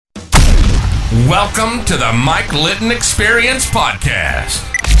Welcome to the Mike Litton Experience Podcast.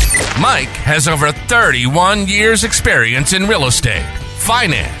 Mike has over 31 years experience in real estate,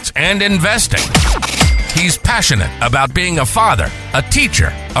 finance, and investing. He's passionate about being a father, a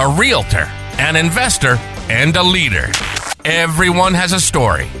teacher, a realtor, an investor, and a leader. Everyone has a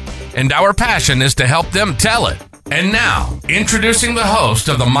story, and our passion is to help them tell it. And now, introducing the host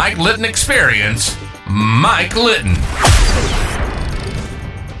of the Mike Litton Experience, Mike Litton.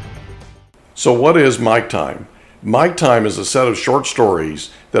 So what is Mike Time? Mike Time is a set of short stories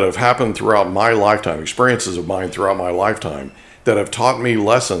that have happened throughout my lifetime, experiences of mine throughout my lifetime, that have taught me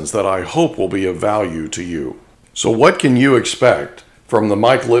lessons that I hope will be of value to you. So what can you expect from the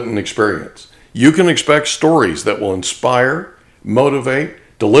Mike Litton Experience? You can expect stories that will inspire, motivate,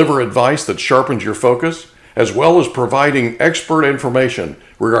 deliver advice that sharpens your focus, as well as providing expert information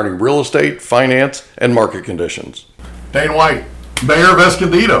regarding real estate, finance, and market conditions. Dane White, Mayor of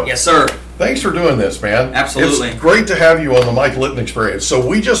Escondido. Yes, sir. Thanks for doing this, man. Absolutely. It's great to have you on the Mike Litton Experience. So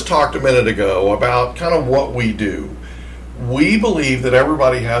we just talked a minute ago about kind of what we do. We believe that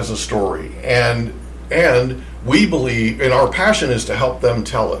everybody has a story, and we believe, and our passion is to help them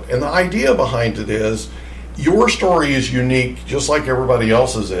tell it. And the idea behind it is your story is unique, just like everybody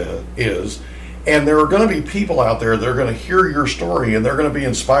else's is. And there are going to be people out there that are going to hear your story, and they're going to be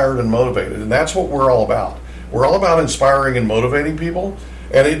inspired and motivated. And that's what we're all about. We're all about inspiring and motivating people.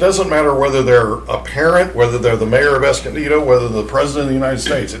 And it doesn't matter whether they're a parent, whether they're the mayor of Escondido, whether the president of the United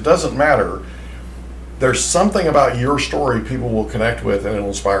States. It doesn't matter. There's something about your story people will connect with, and it'll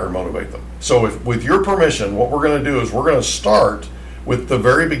inspire and motivate them. So with your permission, what we're going to do is we're going to start with the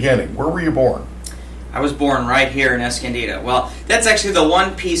very beginning. Where were you born? I was born right here in Escondido. Well, that's actually the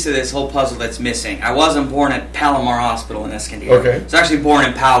one piece of this whole puzzle that's missing. I wasn't born at Palomar Hospital in Escondido. Okay. I was actually born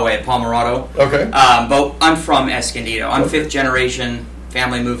in Poway at Palmerado. Okay. But I'm from Escondido. I'm fifth generation.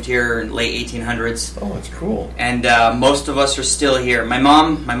 Family moved here in late 1800s. Oh, that's cool. And most of us are still here. My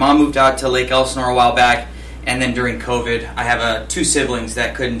mom moved out to Lake Elsinore a while back, and then during COVID, I have two siblings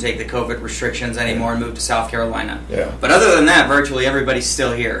that couldn't take the COVID restrictions anymore and moved to South Carolina. Yeah. But other than that, virtually everybody's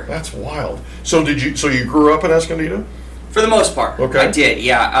still here. That's wild. So you grew up in Escondido? For the most part. Okay. I did,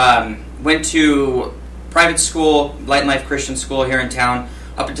 yeah. Went to private school, Light and Life Christian School here in town,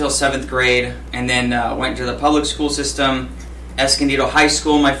 up until 7th grade, and then went to the public school system, Escondido High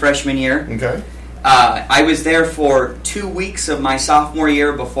School my freshman year. Okay. I was there for 2 weeks of my sophomore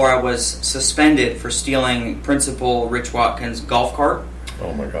year before I was suspended for stealing Principal Rich Watkins' golf cart.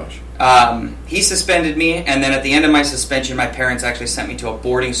 Oh my gosh. He suspended me, and then at the end of my suspension, my parents actually sent me to a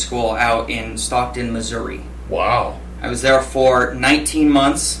boarding school out in Stockton, Missouri. Wow. I was there for 19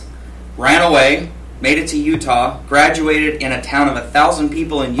 months, ran away, made it to Utah, graduated in a town of 1,000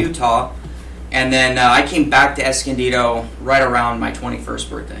 people in Utah, and then I came back to Escondido right around my 21st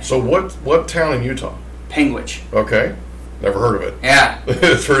birthday. So what town in Utah? Penguich. Okay. Never heard of it. Yeah.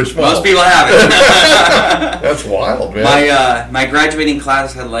 It's very small. Most people haven't. That's wild, man. My graduating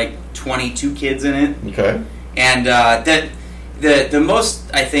class had like 22 kids in it. Okay. And the most,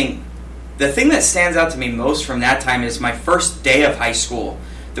 I think, the thing that stands out to me most from that time is my first day of high school.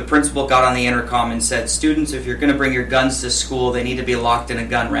 The principal got on the intercom and said, "Students, if you're going to bring your guns to school, they need to be locked in a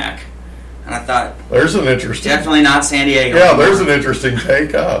gun rack." And I thought, there's an interesting... Definitely not San Diego. Yeah, there's an interesting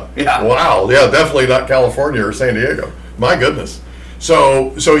take, huh? Yeah. Wow. Yeah, definitely not California or San Diego. My goodness.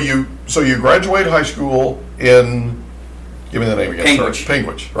 So you graduate high school in... Give me the name again. Penguich. Sorry.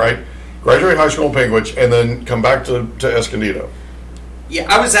 Penguich, right? Graduate high school in Penguich and then come back to Escondido. Yeah,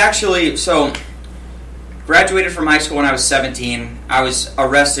 I was actually... So, graduated from high school when I was 17. I was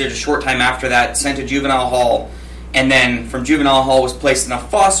arrested a short time after that, sent to juvenile hall. And then from juvenile hall was placed in a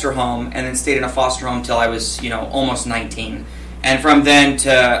foster home, and then stayed in a foster home until I was, almost 19. And from then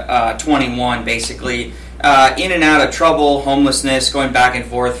to 21, basically, in and out of trouble, homelessness, going back and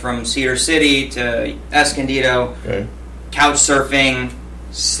forth from Cedar City to Escondido, okay. Couch surfing,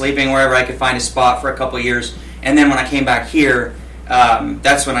 sleeping wherever I could find a spot for a couple of years. And then when I came back here,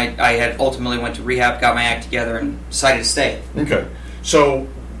 that's when I had ultimately went to rehab, got my act together, and decided to stay. Okay. So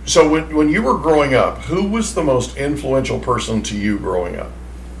when you were growing up, who was the most influential person to you growing up?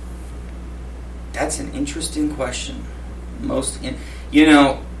 That's an interesting question.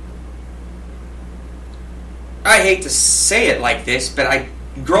 I hate to say it like this, but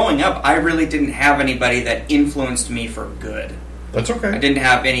growing up, I really didn't have anybody that influenced me for good. That's okay. I didn't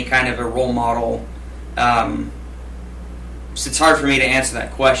have any kind of a role model. So it's hard for me to answer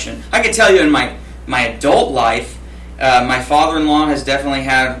that question. I can tell you in my adult life, my father-in-law has definitely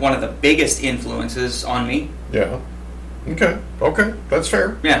had one of the biggest influences on me. Yeah. Okay. That's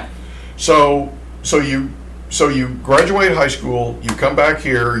fair. Yeah. So you so you graduate high school, you come back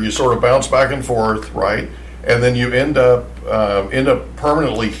here, you sort of bounce back and forth, right? And then you end up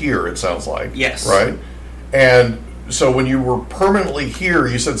permanently here. It sounds like, yes, right? And so when you were permanently here,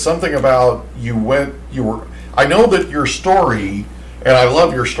 you said something about I know that your story, and I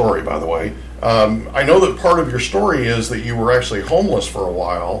love your story, by the way. I know that part of your story is that you were actually homeless for a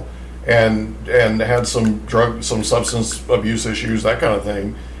while and had some substance abuse issues, that kind of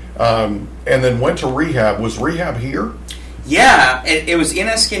thing, and then went to rehab. Was rehab here? Yeah, it was in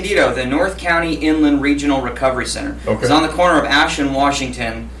Escondido, the North County Inland Regional Recovery Center. Okay. It was on the corner of Ash and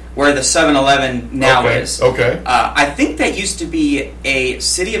Washington, where the 7-Eleven now is. Okay. I think that used to be a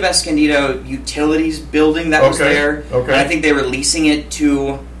City of Escondido utilities building that was there. Okay. And I think they were leasing it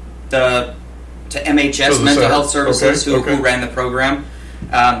to MHS, the Mental center. Health Services, Okay. who ran the program.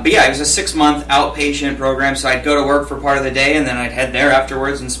 But yeah, it was a 6-month outpatient program, so I'd go to work for part of the day, and then I'd head there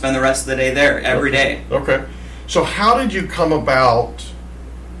afterwards and spend the rest of the day there every day. Okay. So how did you come about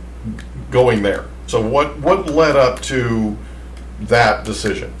going there? So what led up to that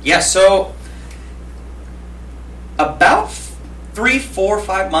decision? Yeah, so about 3, 4,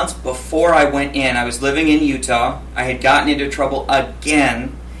 5 months before I went in, I was living in Utah. I had gotten into trouble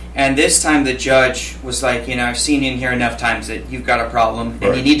again, and this time the judge was like, I've seen you in here enough times that you've got a problem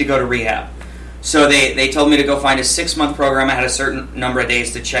and you need to go to rehab. So they told me to go find a 6-month program. I had a certain number of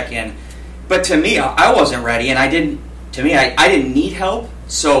days to check in. But to me, I wasn't ready, and I didn't need help.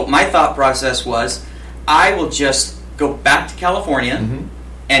 So my thought process was, I will just go back to California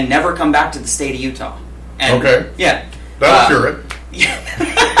and never come back to the state of Utah. And, okay. Yeah. That'll cure it. Yeah,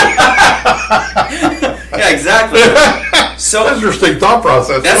 exactly. So interesting thought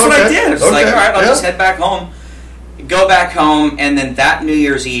process. That's what I did. I was like, all right, I'll just head back home. Go back home, and then that New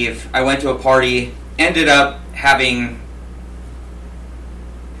Year's Eve, I went to a party, ended up having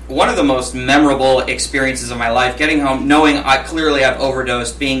one of the most memorable experiences of my life, getting home, knowing I've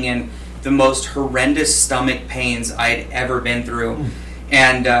overdosed, being in the most horrendous stomach pains I'd ever been through,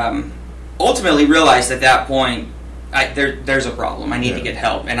 and ultimately realized at that point, there's a problem. I need to get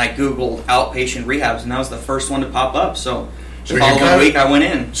help. And I Googled outpatient rehabs, and that was the first one to pop up. So the following week, I went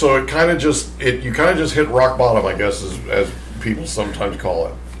in. So you kind of just hit rock bottom, I guess, as people sometimes call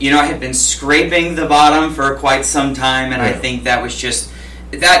it. I had been scraping the bottom for quite some time, and I think that was just...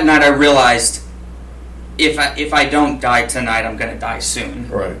 That night I realized if I don't die tonight, I'm going to die soon.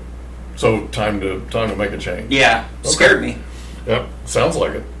 Right. So time to make a change. Yeah. Scared me. Yep. Sounds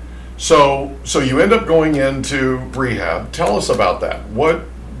like it. So you end up going into rehab. Tell us about that.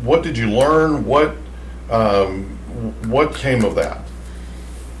 What did you learn? What came of that?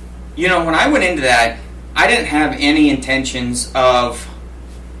 When I went into that, I didn't have any intentions of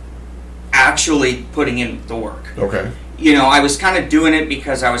actually putting in the work. Okay. I was kind of doing it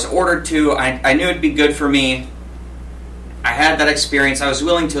because I was ordered to. I knew it'd be good for me. I had that experience. I was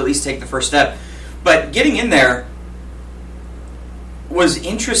willing to at least take the first step. But getting in there was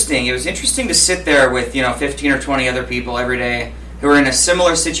interesting. It was interesting to sit there with, 15 or 20 other people every day who are in a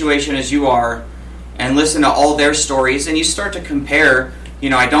similar situation as you are and listen to all their stories. And you start to compare,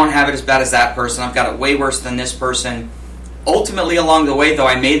 I don't have it as bad as that person. I've got it way worse than this person. Ultimately, along the way, though,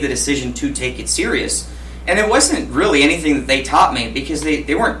 I made the decision to take it serious. And it wasn't really anything that they taught me because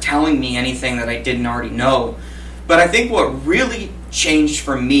they weren't telling me anything that I didn't already know. But I think what really changed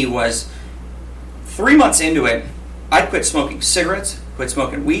for me was 3 months into it, I quit smoking cigarettes, quit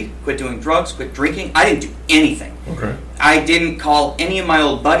smoking weed, quit doing drugs, quit drinking. I didn't do anything. Okay. I didn't call any of my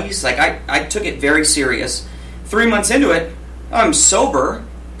old buddies. I took it very serious. 3 months into it, I'm sober,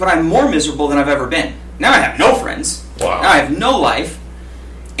 but I'm more miserable than I've ever been. Now I have no friends. Wow. Now I have no life.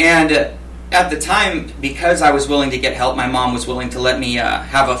 And at the time, because I was willing to get help, my mom was willing to let me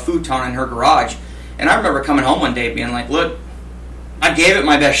have a futon in her garage. And I remember coming home one day being like, look, I gave it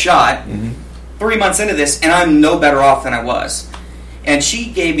my best shot. 3 months into this, and I'm no better off than I was. And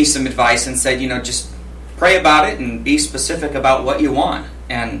she gave me some advice and said, just pray about it and be specific about what you want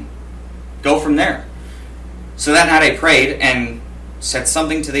and go from there. So that night I prayed and said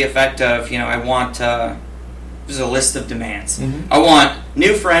something to the effect of, I want, there's a list of demands. I want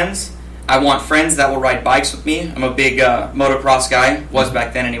new friends. I want friends that will ride bikes with me. I'm a big motocross guy, was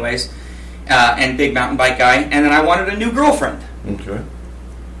back then anyways, and big mountain bike guy. And then I wanted a new girlfriend. Okay.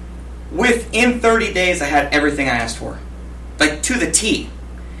 Within 30 days, I had everything I asked for. Like, to the T.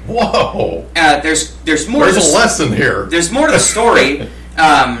 Whoa. There's more. There's a lesson here. There's more to the story.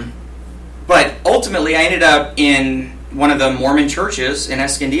 But ultimately, I ended up in one of the Mormon churches in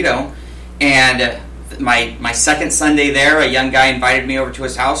Escondido, and my second Sunday there, a young guy invited me over to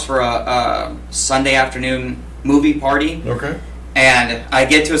his house for a Sunday afternoon movie party. Okay. And I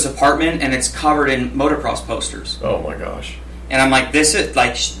get to his apartment, and it's covered in motocross posters. Oh my gosh! And I'm like, this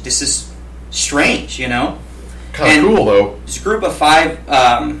is strange, you know. Kind of cool though. This group of five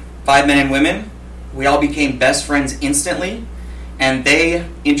men and women, we all became best friends instantly, and they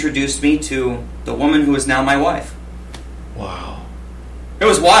introduced me to the woman who is now my wife. Wow! It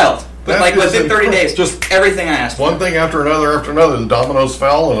was wild, but That like is within 30 days, just everything I asked. One thing after another, the dominoes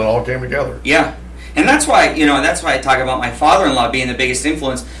fell, and it all came together. Yeah. And that's why I talk about my father-in-law being the biggest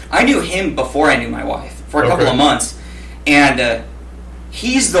influence. I knew him before I knew my wife for a couple of months. And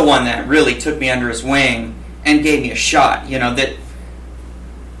he's the one that really took me under his wing and gave me a shot. You know, that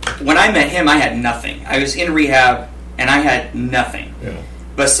when I met him, I had nothing. I was in rehab, and I had nothing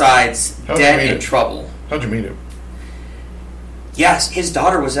besides debt and trouble. How'd you meet him? Yes, his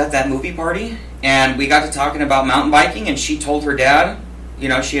daughter was at that movie party, and we got to talking about mountain biking, and she told her dad, you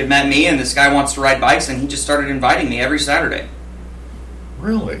know, she had met me, and this guy wants to ride bikes, and he just started inviting me every Saturday.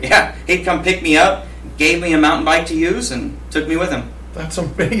 Really? Yeah, he'd come pick me up, gave me a mountain bike to use, and took me with him. That's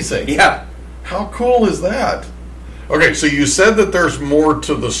amazing. Yeah. How cool is that? Okay, so you said that there's more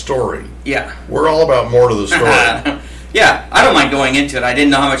to the story. Yeah. We're all about more to the story. Yeah, I don't mind going into it. I didn't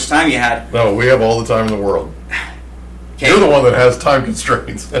know how much time you had. No, we have all the time in the world. Okay. You're the one that has time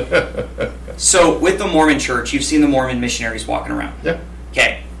constraints. So, with the Mormon church, you've seen the Mormon missionaries walking around. Yeah.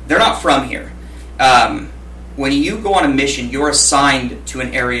 Okay, they're not from here. When you go on a mission, you're assigned to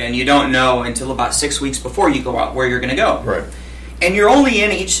an area, and you don't know until about 6 weeks before you go out where you're going to go. Right. And you're only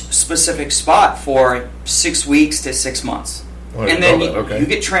in each specific spot for 6 weeks to 6 months. Oh, and then you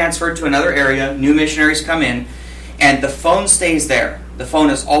get transferred to another area, new missionaries come in, and the phone stays there. The phone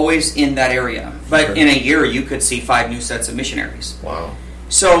is always in that area. But in a year, you could see 5 new sets of missionaries. Wow.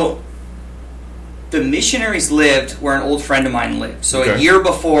 So the missionaries lived where an old friend of mine lived. So Okay. a year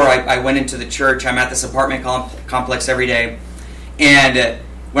before I went into the church, I'm at this apartment complex every day. And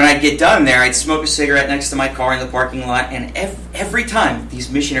when I'd get done there, I'd smoke a cigarette next to my car in the parking lot. And every time,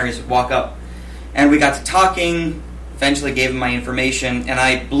 these missionaries would walk up. And we got to talking, eventually gave them my information, and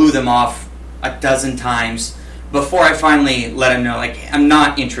I blew them off a dozen times before I finally let them know, like, I'm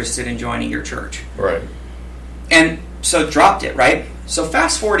not interested in joining your church. Right. And so dropped it, right? So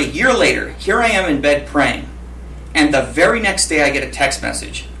fast forward a year later, here I am in bed praying, and the very next day I get a text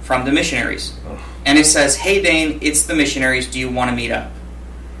message from the missionaries. And it says, "Hey Dane, it's the missionaries, do you want to meet up?"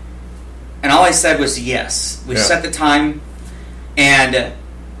 And all I said was yes. We set the time, and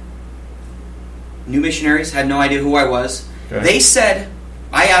new missionaries had no idea who I was. Okay. They said,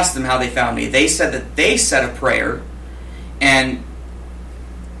 I asked them how they found me. They said that they said a prayer, and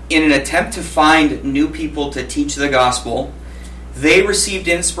in an attempt to find new people to teach the gospel, they received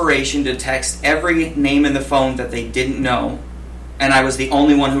inspiration to text every name in the phone that they didn't know, and I was the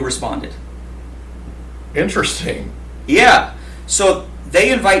only one who responded. Interesting. Yeah. So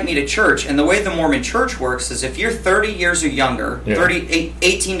they invite me to church, and the way the Mormon church works is if you're 30 years or younger,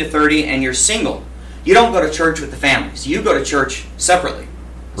 18 to 30, and you're single, you don't go to church with the families. You go to church separately.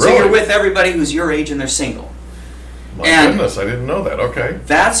 So Really? you're with everybody who's your age and they're single. My goodness, I didn't know that. Okay.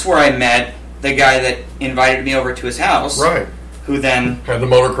 That's where I met the guy that invited me over to his house. Right. Who then... Had the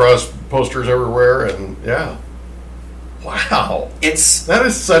motocross posters everywhere, and yeah. Wow. That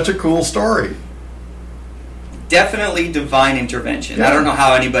is such a cool story. Definitely divine intervention. Yeah. I don't know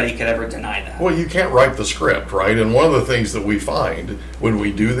how anybody could ever deny that. Well, you can't write the script, right? And one of the things that we find when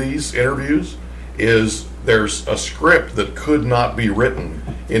we do these interviews is there's a script that could not be written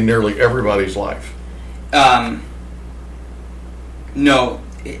in nearly everybody's life. No,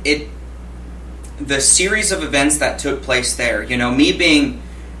 the series of events that took place there, you know, me being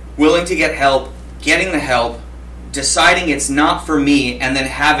willing to get help, getting the help, deciding it's not for me, and then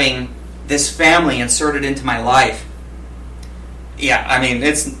having this family inserted into my life. Yeah, I mean,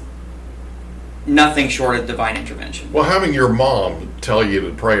 it's nothing short of divine intervention. Well, having your mom tell you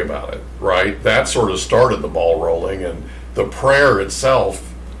to pray about it, right? That sort of started the ball rolling, and the prayer itself.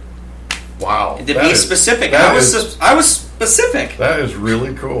 Wow. To be specific. I was specific. That is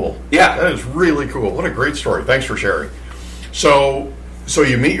really cool. Yeah. That is really cool. What a great story. Thanks for sharing. So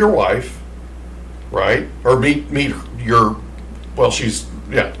you meet your wife, right? Or meet your, well, she's,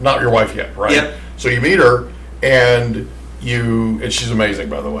 not your wife yet, right? Yep. So you meet her, and she's amazing,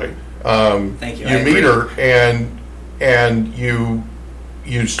 by the way. Thank you. You meet her, and you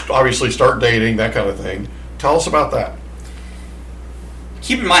obviously start dating, that kind of thing. Tell us about that.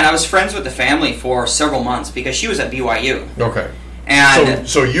 Keep in mind, I was friends with the family for several months because she was at BYU. Okay. And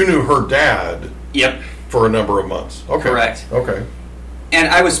so you knew her dad. Yep. For a number of months. Okay. Correct. Okay. And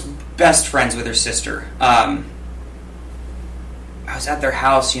I was best friends with her sister. I was at their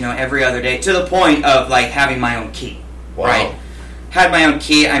house, every other day, to the point of like having my own key. Wow. Right. had my own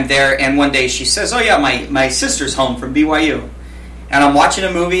key. I'm there, and one day she says, "Oh yeah, my sister's home from BYU," and I'm watching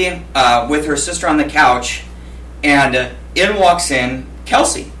a movie with her sister on the couch, and in walks in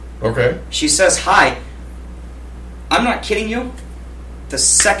Kelsey. Okay. She says hi. I'm not kidding you. The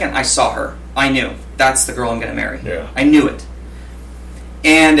second I saw her, I knew that's the girl I'm going to marry. Yeah. I knew it.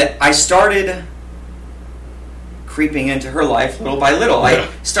 And I started creeping into her life little by little. Yeah.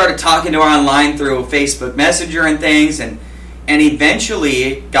 I started talking to her online through Facebook Messenger and things, and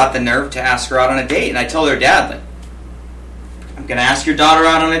eventually got the nerve to ask her out on a date. And I told her dad, like, I'm going to ask your daughter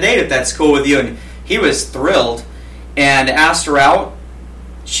out on a date if that's cool with you. And he was thrilled and asked her out.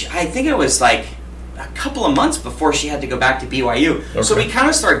 I think it was like a couple of months before she had to go back to BYU. Okay. So we kind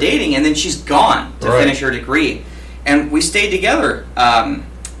of start dating, and then she's gone to finish her degree. And we stayed together.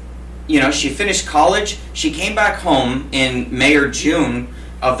 She finished college. She came back home in May or June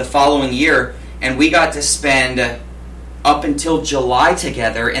of the following year, and we got to spend up until July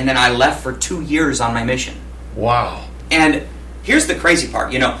together, and then I left for 2 years on my mission. Wow. And here's the crazy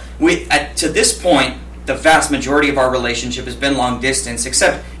part. To this point, the vast majority of our relationship has been long distance,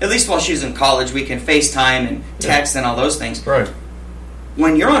 except at least while she's in college, we can FaceTime and text and all those things. Right.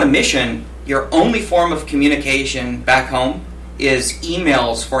 When you're on a mission, your only form of communication back home is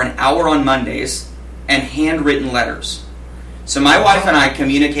emails for an hour on Mondays and handwritten letters. So my wife and I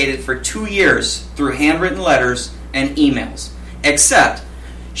communicated for 2 years through handwritten letters and emails. Except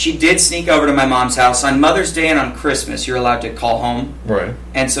she did sneak over to my mom's house on Mother's Day and on Christmas. You're allowed to call home. Right.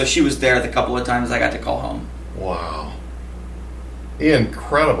 And so she was there the couple of times I got to call home. Wow.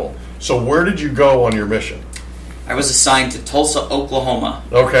 Incredible. So where did you go on your mission? I was assigned to Tulsa, Oklahoma.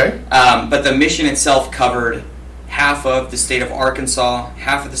 Okay. But the mission itself covered half of the state of Arkansas,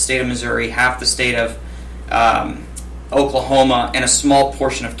 half of the state of Missouri, half the state of Oklahoma, and a small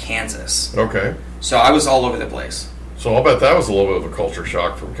portion of Kansas. Okay. So I was all over the place. So I'll bet that was a little bit of a culture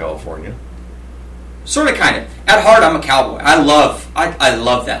shock from California. Sort of, kind of. At heart, I'm a cowboy. I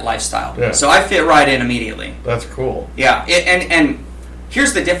love that lifestyle. Yeah. So I fit right in immediately. That's cool. Yeah. And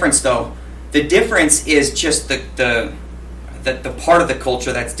here's the difference, though. The difference is just the part of the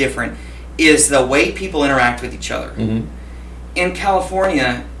culture that's different is the way people interact with each other. Mm-hmm. In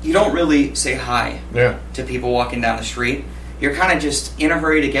California, you don't really say hi to people walking down the street. You're kind of just in a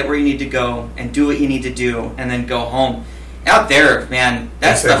hurry to get where you need to go and do what you need to do and then go home. Out there, man,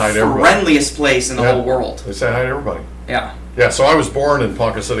 that's the friendliest place in the whole world. They say hi to everybody. Yeah. Yeah, so I was born in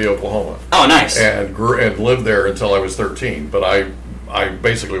Ponca City, Oklahoma. Oh, nice. And lived there until I was 13. But I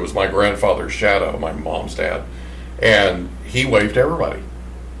basically was my grandfather's shadow, my mom's dad. And he waved to everybody.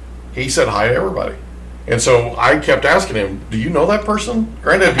 He said hi to everybody. And so I kept asking him, do you know that person?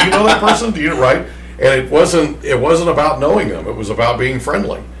 Granddad, do you know that person? Right? And it wasn't about knowing them. It was about being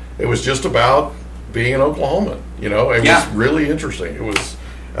friendly. It was just about being an Oklahoman. It was really interesting. It was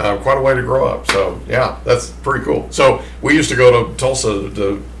quite a way to grow up. So, yeah, that's pretty cool. So we used to go to Tulsa,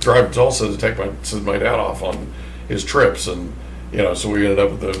 to drive to Tulsa to take my dad off on his trips. And, so we ended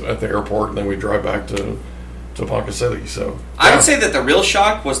up at the airport, and then we drive back to Ponca City. So I would say that the real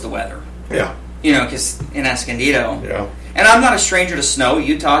shock was the weather. Yeah. Because in Escondido. Yeah. And I'm not a stranger to snow.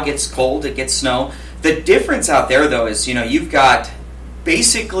 Utah gets cold, it gets snow. The difference out there, though, is, you've got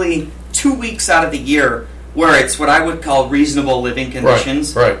basically 2 weeks out of the year where it's what I would call reasonable living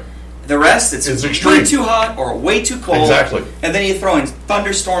conditions. Right. The rest, it's extreme. Way too hot or way too cold. Exactly. And then you throw in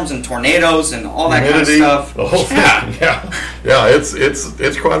thunderstorms and tornadoes and all that Humidity, kind of stuff. The whole thing. Yeah.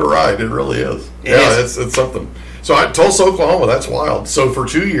 It's quite a ride. It really is. It's something. So Tulsa, Oklahoma, that's wild. So for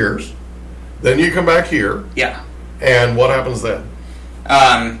 2 years, then you come back here. Yeah. And what happens then?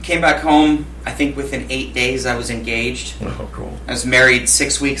 Came back home. I think within 8 days I was engaged. Oh, cool. I was married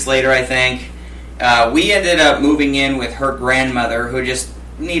 6 weeks later, I think. We ended up moving in with her grandmother, who just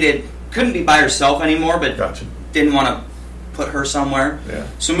couldn't be by herself anymore, but didn't want to put her somewhere. Yeah.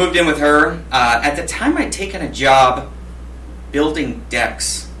 So moved in with her. At the time, I'd taken a job building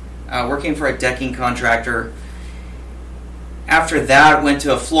decks, working for a decking contractor. After that, went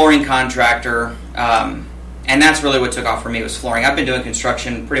to a flooring contractor, and that's really what took off for me, was flooring. I've been doing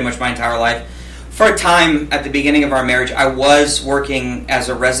construction pretty much my entire life. For a time, at the beginning of our marriage, I was working as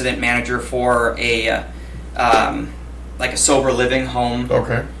a resident manager for a sober living home.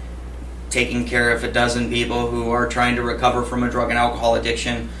 Okay. Taking care of a dozen people who are trying to recover from a drug and alcohol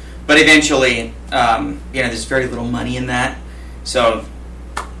addiction. But eventually, there's very little money in that. So,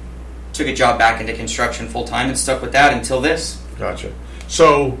 took a job back into construction full-time and stuck with that until this. Gotcha.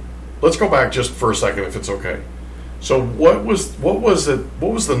 So, let's go back just for a second, if it's okay. So, what was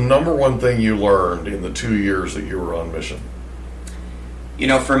the number one thing you learned in the 2 years that you were on mission?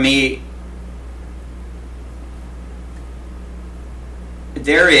 For me,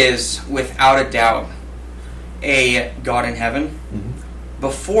 there is, without a doubt, a God in heaven.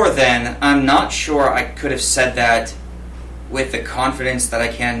 Before then, I'm not sure I could have said that with the confidence that I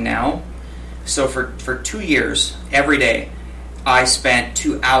can now. So for 2 years, every day, I spent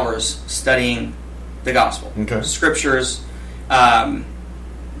 2 hours studying the gospel. Okay. Scriptures,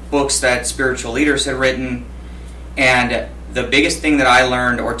 books that spiritual leaders had written, and the biggest thing that I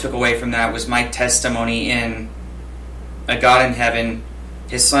learned or took away from that was my testimony in a God in heaven,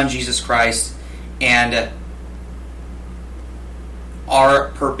 His Son Jesus Christ, and our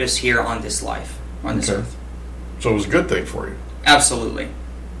purpose here on this life, on this earth. So it was a good thing for you. Absolutely.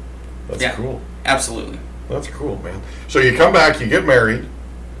 That's cool. Absolutely. That's cool, man. So you come back, you get married,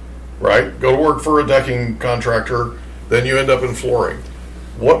 right? Go to work for a decking contractor, then you end up in flooring.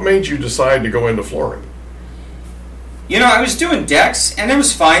 What made you decide to go into flooring? You know, I was doing decks, and it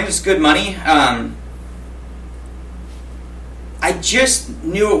was fine. It was good money. I just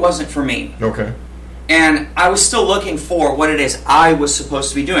knew it wasn't for me. Okay. And I was still looking for what it is I was supposed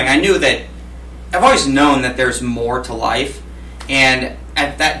to be doing. I knew that, I've always known that there's more to life. And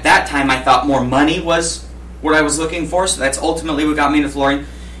at that time, I thought more money was what I was looking for. So that's ultimately what got me into flooring.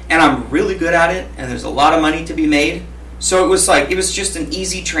 And I'm really good at it, and there's a lot of money to be made. So it was just an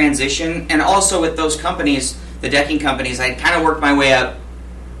easy transition. And also with those companies, the decking companies, I kind of worked my way up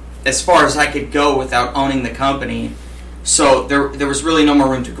as far as I could go without owning the company. So there was really no more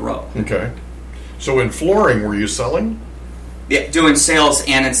room to grow. Okay. So in flooring, were you selling? Yeah, doing sales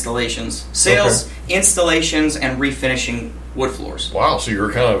and installations. Sales, installations, and refinishing wood floors. Wow, so you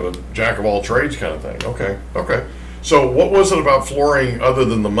were kind of a jack of all trades kind of thing. Okay. So what was it about flooring other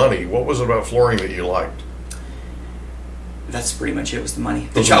than the money? What was it about flooring that you liked? That's pretty much it, was the money.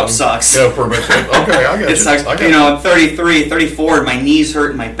 The job sucks. Yeah, pretty much. Okay, I got you. It sucks. I'm 33, 34, and my knees hurt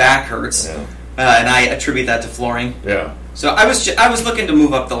and my back hurts. Yeah. And I attribute that to flooring. Yeah. So I was looking to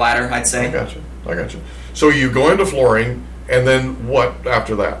move up the ladder, I'd say. I got you. So you go into flooring, and then what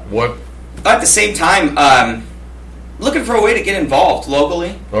after that? What? At the same time, looking for a way to get involved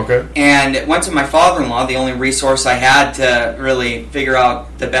locally. Okay. And went to my father-in-law, the only resource I had to really figure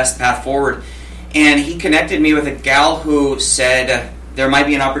out the best path forward. And he connected me with a gal who said there might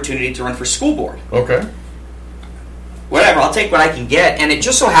be an opportunity to run for school board. Okay. Whatever, I'll take what I can get. And it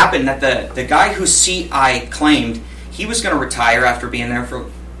just so happened that the guy whose seat I claimed, he was going to retire after being there for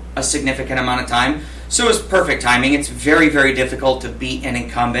a significant amount of time. So it was perfect timing. It's very, very difficult to beat an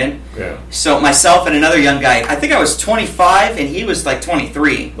incumbent. Yeah. So myself and another young guy, I think I was 25 and he was like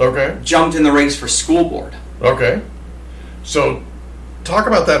 23. Okay. Jumped in the race for school board. Okay. So talk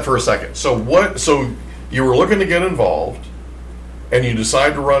about that for a second. So you were looking to get involved, and you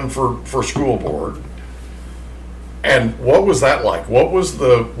decided to run for school board. And what was that like? What was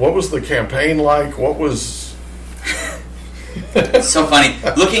the campaign like? What was So funny.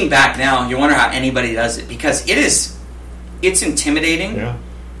 Looking back now, you wonder how anybody does it, because it's intimidating. Yeah.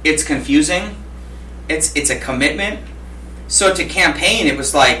 It's confusing. It's a commitment. So to campaign, it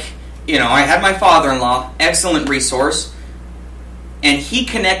was like, I had my father-in-law, excellent resource, and he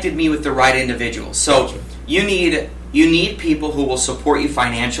connected me with the right individuals. So you need people who will support you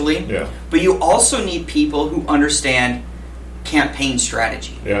financially, Yeah. but you also need people who understand campaign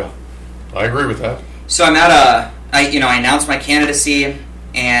strategy. Yeah. I agree with that. So I announced my candidacy,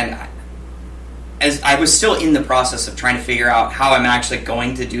 and as I was still in the process of trying to figure out how I'm actually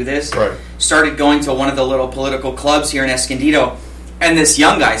going to do this, Right. started going to one of the little political clubs here in Escondido, and this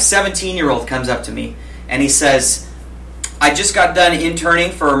young guy, 17-year-old, comes up to me, and he says, I just got done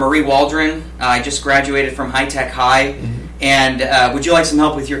interning for Marie Waldron. I just graduated from High Tech High, and would you like some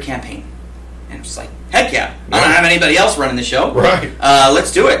help with your campaign? And I was like, heck yeah. I don't have anybody else running the show. Right.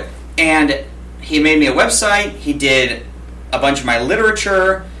 Let's do it. And he made me a website. He did a bunch of my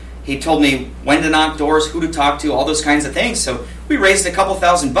literature. He told me when to knock doors, who to talk to, all those kinds of things. So we raised a couple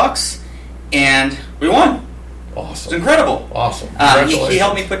 $1,000, and we won. Awesome. It's incredible. Awesome. Congratulations. He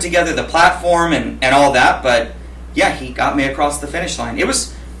helped me put together the platform and all that, but yeah, he got me across the finish line. It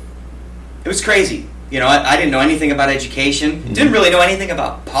was crazy. I didn't know anything about education. Mm-hmm. Didn't really know anything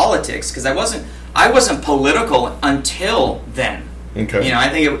about politics, because I wasn't political until then. Okay. I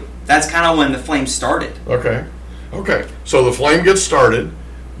think that's kind of when the flame started. Okay. So the flame gets started.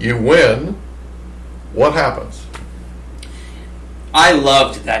 You win. What happens? I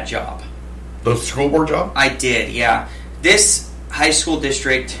loved that job. The school board job? I did, yeah. This high school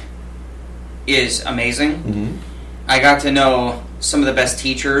district is amazing. Mm-hmm. I got to know some of the best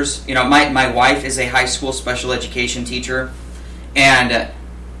teachers. My wife is a high school special education teacher, and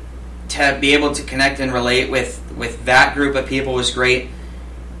to be able to connect and relate with that group of people was great.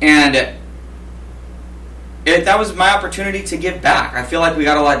 And that was my opportunity to give back. I feel like we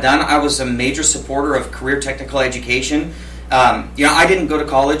got a lot done. I was a major supporter of career technical education. I didn't go to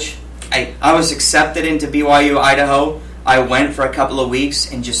college. I was accepted into BYU, Idaho. I went for a couple of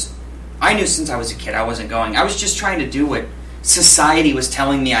weeks and I knew since I was a kid I wasn't going. I was just trying to do what society was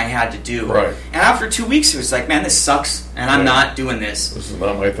telling me I had to do. Right. And after 2 weeks, it was like, man, this sucks, and I'm not doing this. This is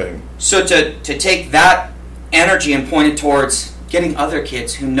not my thing. So to take that energy and point it towards getting other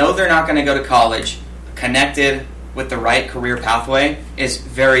kids who know they're not going to go to college connected with the right career pathway is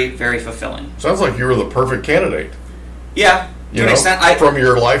very, very fulfilling. Sounds like you were the perfect candidate. Yeah, to an extent. From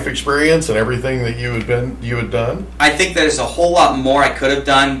your life experience and everything that you had done. I think there's a whole lot more I could have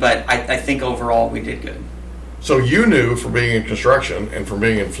done, but I think overall we did good. So you knew from being in construction and from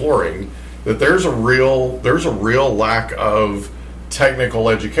being in flooring that there's a real lack of technical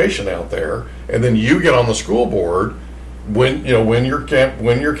education out there, and then you get on the school board when your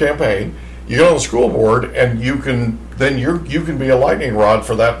campaign, you get on the school board and you can be a lightning rod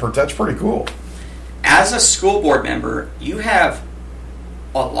for that. That's pretty cool. As a school board member, you have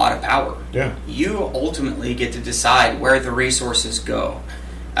a lot of power. Yeah. You ultimately get to decide where the resources go.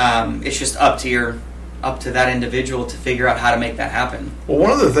 It's just up to that individual to figure out how to make that happen. Well,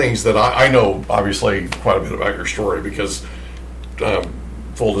 one of the things that I know, obviously, quite a bit about your story because,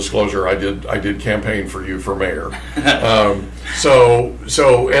 full disclosure, I did campaign for you for mayor. And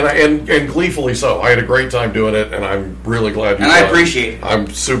gleefully so. I had a great time doing it, and I'm really glad you. And I appreciate it. I'm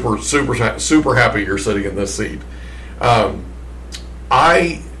super happy you're sitting in this seat.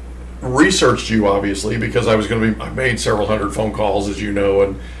 I researched you obviously because I made several hundred phone calls, as you know,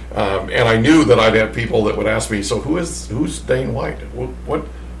 and I knew that I'd have people that would ask me, so who's Dane White?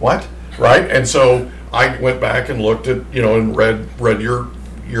 What? Right? And so I went back and looked at, and read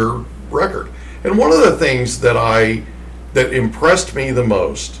your record. And one of the things that impressed me the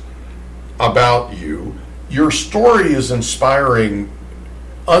most about you, your story is inspiring,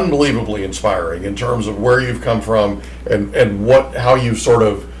 unbelievably inspiring in terms of where you've come from and how you've sort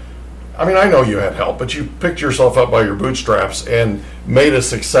of, I know you had help, but you picked yourself up by your bootstraps and made a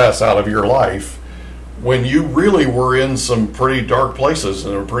success out of your life when you really were in some pretty dark places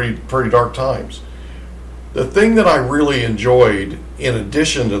and pretty dark times. The thing that I really enjoyed in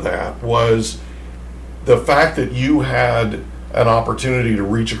addition to that was the fact that you had an opportunity to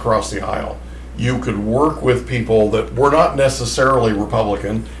reach across the aisle. You could work with people that were not necessarily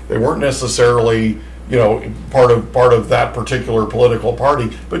Republican. They weren't necessarily part of that particular political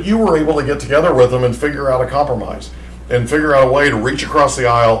party, but you were able to get together with them and figure out a compromise and figure out a way to reach across the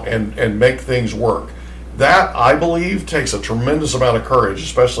aisle and make things work. That, I believe, takes a tremendous amount of courage,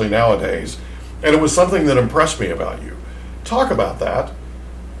 especially nowadays, and it was something that impressed me about you. Talk about that.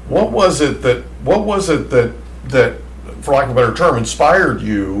 What was it that, for lack of a better term, inspired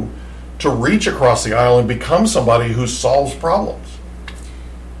you to reach across the aisle and become somebody who solves problems?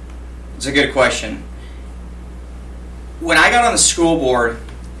 It's a good question. When I got on the school board,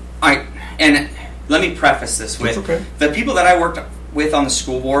 and let me preface this with the people that I worked with on the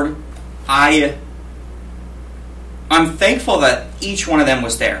school board, I'm thankful that each one of them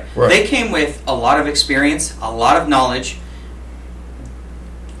was there. Right. They came with a lot of experience, a lot of knowledge.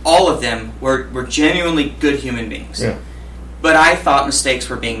 All of them were genuinely good human beings. Yeah. But I thought mistakes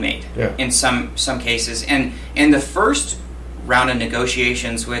were being made in some cases. And in the first round of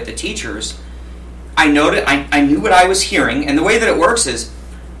negotiations with the teachers, I knew what I was hearing, and the way that it works is,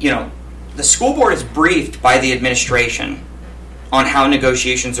 the school board is briefed by the administration on how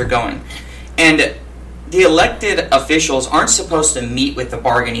negotiations are going. And the elected officials aren't supposed to meet with the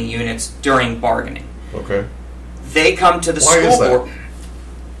bargaining units during bargaining. Okay. They come to the school board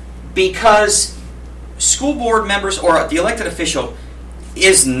because school board members or the elected official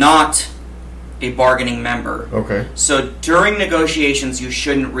is not a bargaining member. Okay. So during negotiations, you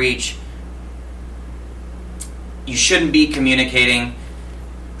shouldn't be communicating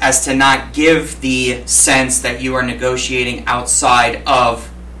as to not give the sense that you are negotiating outside of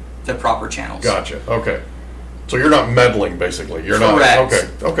the proper channels. Gotcha. Okay. So you're not meddling, basically. You're Correct.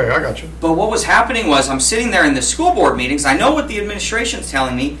 Not. Okay, I got you. But what was happening was I'm sitting there in the school board meetings. I know what the administration's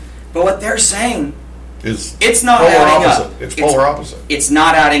telling me, but what they're saying it's not adding up. It's polar opposite. It's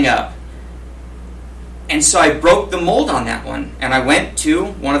not adding up. And so I broke the mold on that one. And I went to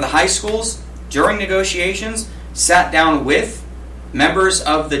one of the high schools during negotiations, sat down with members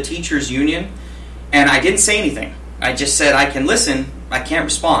of the teachers union, and I didn't say anything. I just said, I can listen, I can't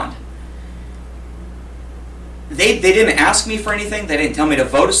respond. They didn't ask me for anything. They didn't tell me to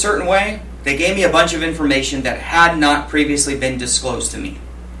vote a certain way. They gave me a bunch of information that had not previously been disclosed to me.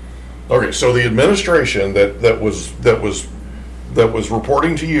 Okay, so the administration that was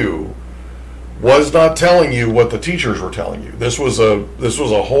reporting to you was not telling you what the teachers were telling you. This was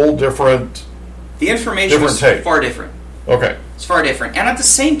a whole different. The information was far different. Okay. It's far different. And at the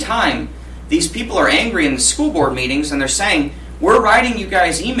same time, these people are angry in the school board meetings, and they're saying, we're writing you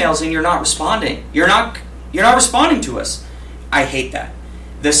guys emails and you're not responding. You're not responding to us. I hate that.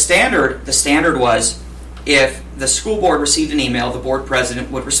 The standard was, if the school board received an email, the board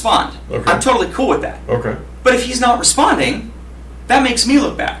president would respond. Okay. I'm totally cool with that. Okay. But if he's not responding, that makes me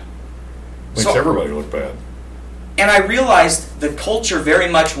look bad. Makes everybody look bad. And I realized the culture very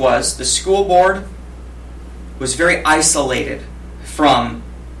much was the school board was very isolated from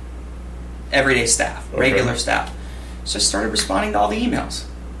everyday staff, regular staff. So I started responding to all the emails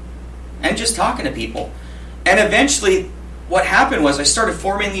and just talking to people. And eventually what happened was I started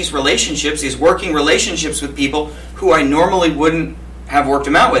forming these relationships, these working relationships with people who I normally wouldn't have worked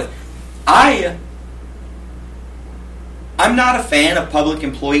them out with. I'm not a fan of public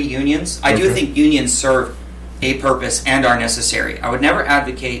employee unions. I do think unions serve a purpose and are necessary. I would never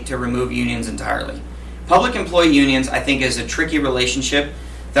advocate to remove unions entirely. Public employee unions, I think, is a tricky relationship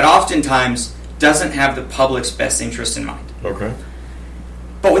that oftentimes doesn't have the public's best interest in mind. Okay.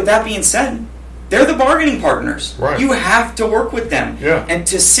 But with that being said, they're the bargaining partners. Right. You have to work with them. Yeah. And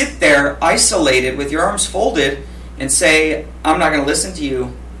to sit there isolated with your arms folded and say, I'm not going to listen to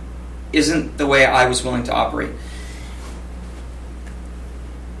you, isn't the way I was willing to operate.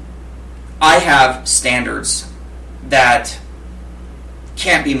 I have standards that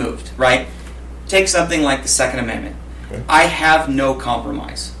can't be moved, right? Take something like the Second Amendment. Okay. I have no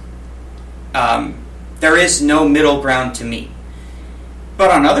compromise. There is no middle ground to me.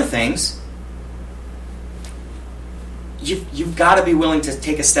 But on other things, you've got to be willing to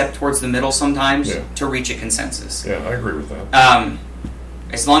take a step towards the middle sometimes to reach a consensus. Yeah, I agree with that.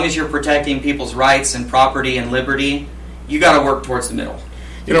 As long as you're protecting people's rights and property and liberty, you got to work towards the middle.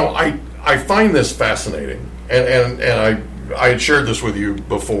 You know, I find this fascinating, and I had shared this with you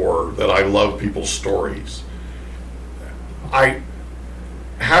before, that I love people's stories.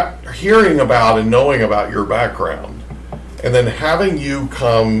 Hearing about and knowing about your background, and then having you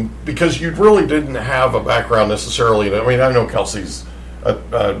come, because you really didn't have a background necessarily. I mean, I know Kelsey's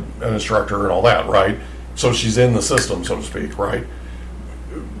an instructor and all that, right? So she's in the system, so to speak, right?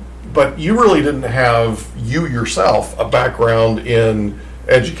 But you really didn't have, you yourself, a background in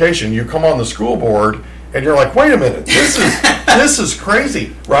education. You come on the school board and you're like, wait a minute, this is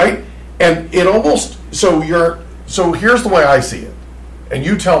crazy, right? And it almost, so here's the way I see it, and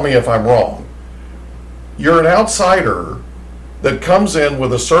you tell me if I'm wrong. You're an outsider that comes in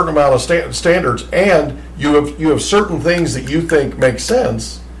with a certain amount of standards, and you have certain things that you think make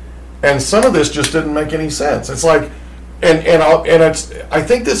sense, and some of this just didn't make any sense. It's like, I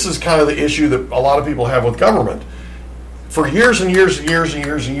think this is kind of the issue that a lot of people have with government. For years and years and years and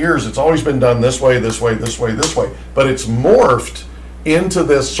years and years, it's always been done this way, this way, this way, this way. But it's morphed into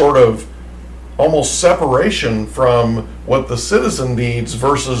this sort of almost separation from what the citizen needs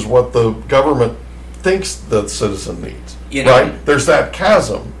versus what the government thinks the citizen needs. Right? There's that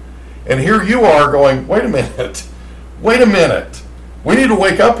chasm. And here you are going, wait a minute. We need to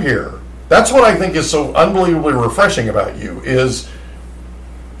wake up here. That's what I think is so unbelievably refreshing about you, is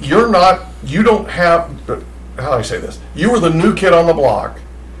you don't have, how do I say this? You were the new kid on the block,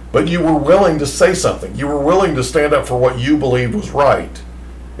 but you were willing to say something. You were willing to stand up for what you believed was right.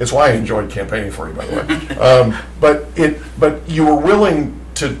 It's why I enjoyed campaigning for you, by the way. But you were willing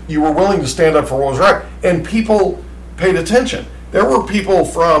to stand up for what was right, and people paid attention. There were people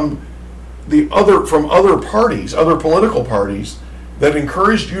from other parties, other political parties, that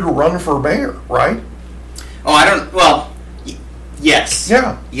encouraged you to run for mayor, right? Yes.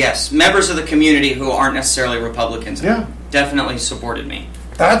 Yeah. Yes. Members of the community who aren't necessarily Republicans definitely supported me.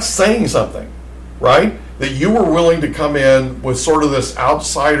 That's saying something, right? That you were willing to come in with sort of this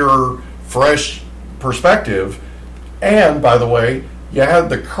outsider, fresh perspective. And, by the way, you had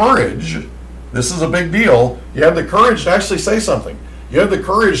the courage, this is a big deal, you had the courage to actually say something. You had the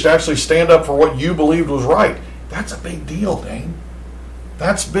courage to actually stand up for what you believed was right. That's a big deal, Dane.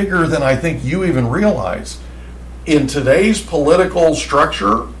 That's bigger than I think you even realize. In today's political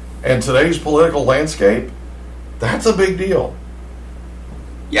structure and today's political landscape, that's a big deal.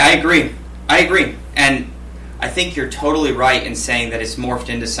 Yeah, I agree. And I think you're totally right in saying that it's morphed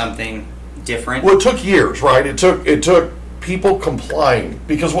into something different. Well, it took years, right? It took people complying.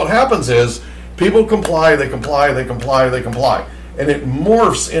 Because what happens is people comply, they comply. And it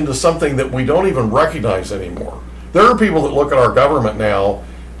morphs into something that we don't even recognize anymore. There are people that look at our government now,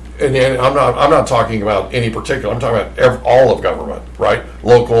 and I'm not talking about any particular, I'm talking about all of government, right?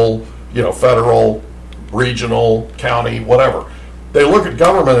 Local, federal, regional, county, whatever. they look at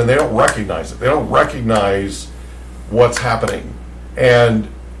government and they don't recognize it. They don't recognize what's happening. And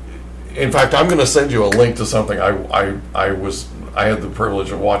in fact, I'm going to send you a link to something I had the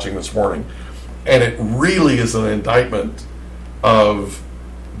privilege of watching this morning, and it really is an indictment of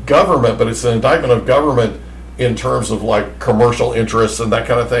government, but it's an indictment of government in terms of like commercial interests and that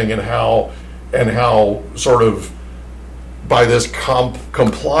kind of thing, and how sort of by this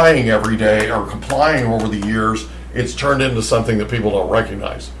complying every day or complying over the years, it's turned into something that people don't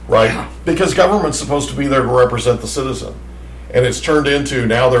recognize, right? Yeah. Because government's supposed to be there to represent the citizen, and it's turned into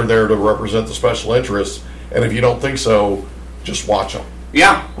now they're there to represent the special interests, and if you don't think so, just watch them.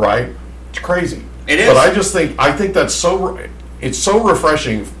 Yeah. Right? It's crazy. It is. But I think that's it's so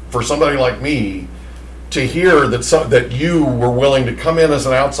refreshing for somebody like me to hear that you were willing to come in as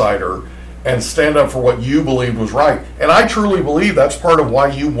an outsider and stand up for what you believed was right. And I truly believe that's part of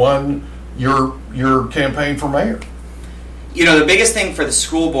why you won your campaign for mayor. You know, the biggest thing for the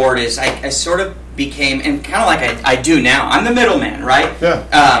school board is I sort of became, and kind of like I do now, I'm the middleman, right?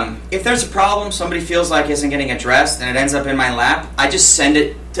 Yeah. If there's a problem somebody feels like isn't getting addressed and it ends up in my lap, I just send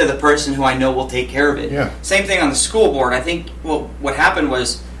it to the person who I know will take care of it. Yeah. Same thing on the school board. I think what happened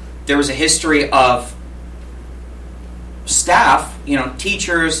was there was a history of staff,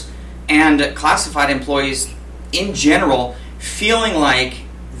 teachers and classified employees in general feeling like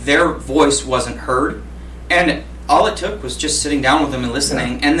their voice wasn't heard, and all it took was just sitting down with them and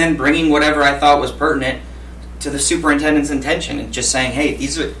listening, and then bringing whatever I thought was pertinent to the superintendent's attention and just saying, hey,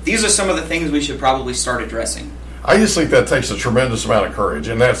 these are some of the things we should probably start addressing. I just think that takes a tremendous amount of courage,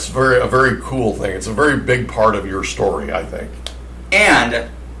 and that's a very cool thing. It's a very big part of your story, I think. And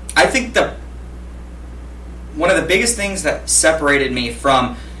I think one of the biggest things that separated me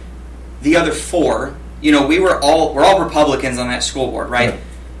from the other four, we're all Republicans on that school board, right? Yeah.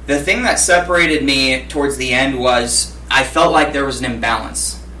 The thing that separated me towards the end was I felt like there was an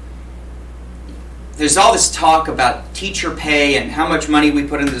imbalance. There's all this talk about teacher pay and how much money we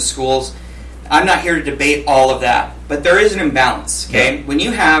put into the schools. I'm not here to debate all of that, but there is an imbalance, okay? Yeah. When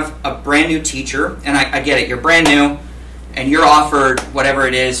you have a brand new teacher, and I get it, you're brand new, and you're offered whatever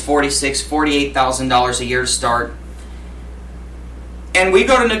it is, $46,000, $48,000 a year to start, and we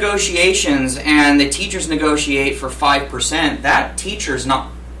go to negotiations, and the teachers negotiate for 5%, that teacher's not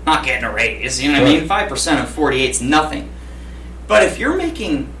getting a raise, you know what I mean? 5% of 48 is nothing. But if you're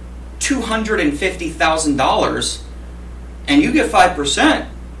making $250,000 and you get 5%,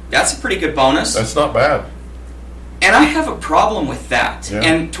 that's a pretty good bonus. That's not bad. And I have a problem with that. Yeah.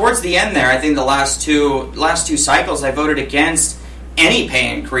 And towards the end there, I think the last two cycles, I voted against any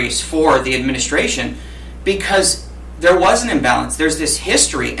pay increase for the administration because there was an imbalance. There's this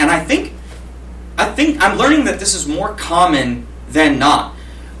history, and I think I'm learning that this is more common than not,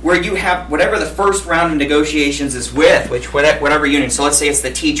 where you have whatever the first round of negotiations is with, which whatever union. So let's say it's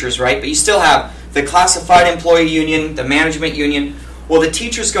the teachers, right? But you still have the classified employee union, the management union. Well, the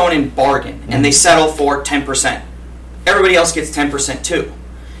teachers go in and bargain, and they settle for 10%. Everybody else gets 10% too.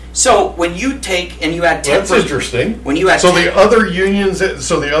 So when you take and you add 10%, that's interesting. When you add the other unions,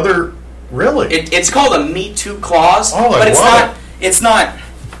 really, it's called a Me Too clause, but it's not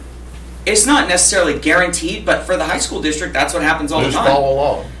necessarily guaranteed. But for the high school district, that's what happens all the time. Just follow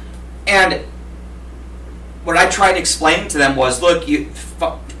along. And what I tried explaining to them was, look,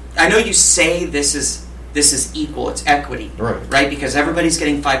 I know you say this is equal, it's equity, right? Because everybody's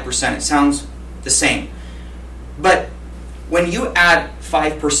getting 5%. It sounds the same. But when you add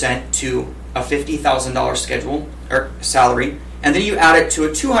 5% to a $50,000 schedule or salary, and then you add it to a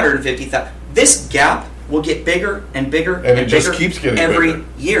 $250,000, this gap will get bigger and bigger and it bigger just keeps getting every bigger.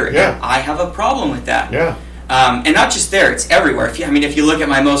 year. Yeah. And I have a problem with that. Yeah. And not just there; it's everywhere. If you look at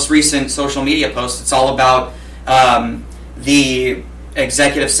my most recent social media post, it's all about the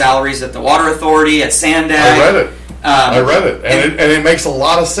executive salaries at the Water Authority, at Sandag. I read it, and it makes a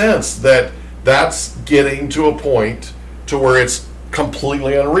lot of sense that that's getting to a point to where it's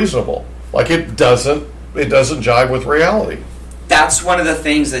completely unreasonable. Like it doesn't jive with reality. That's one of the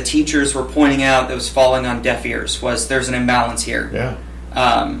things the teachers were pointing out that was falling on deaf ears, was there's an imbalance here. Yeah.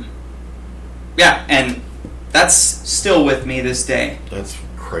 And that's still with me this day. That's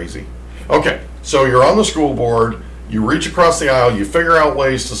crazy. Okay, so you're on the school board, you reach across the aisle, you figure out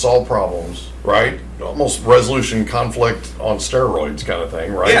ways to solve problems, right? Almost resolution conflict on steroids kind of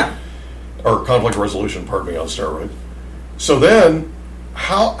thing, right? Yeah. Or conflict resolution, on steroids. So then,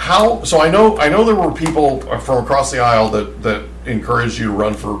 so I know there were people from across the aisle that encouraged you to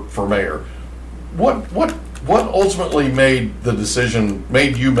run for mayor. What ultimately made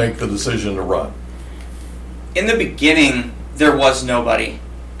you make the decision to run? In the beginning, there was nobody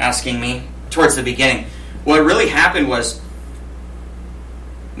asking me. Towards the beginning, what really happened was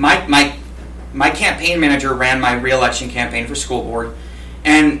my campaign manager ran my re-election campaign for school board,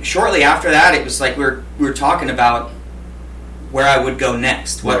 and shortly after that, it was like we were talking about where I would go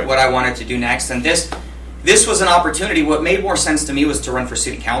next, what I wanted to do next, and this was an opportunity. What made more sense to me was to run for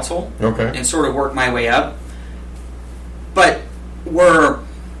city council, and sort of work my way up. But we're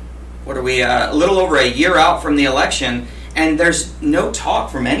a little over a year out from the election, and there's no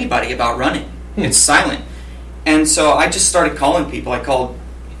talk from anybody about running. It's silent. And so I just started calling people. I called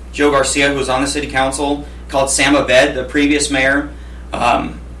Joe Garcia, who was on the city council, called Sam Abed, the previous mayor,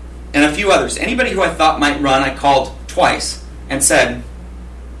 and a few others. Anybody who I thought might run, I called twice and said,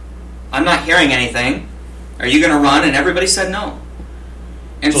 I'm not hearing anything. Are you going to run? And everybody said no.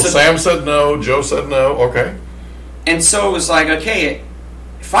 And so Sam said no, Joe said no, okay. And so it was like, okay,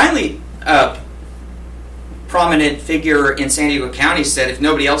 finally a prominent figure in San Diego County said, if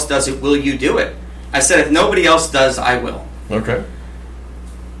nobody else does it, will you do it? I said, if nobody else does, I will. Okay.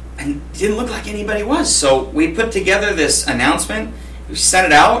 And it didn't look like anybody was. So we put together this announcement, we sent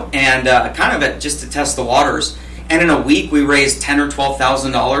it out, and just to test the waters. And in a week, we raised $10,000 or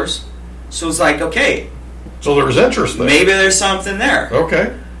 $12,000. So it was like, okay. So there was interest there. Maybe there's something there.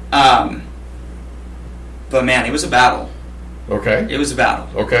 Okay. But man, it was a battle. Okay. It was a battle.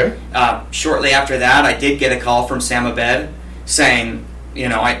 Okay. Shortly after that, I did get a call from Sam Abed saying, he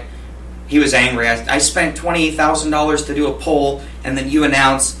was angry. I spent $28,000 to do a poll, and then you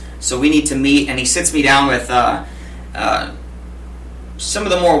announce, so we need to meet. And he sits me down with some of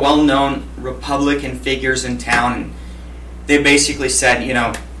the more well-known Republican figures in town. And they basically said,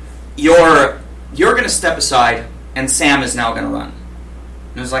 you're going to step aside, and Sam is now going to run.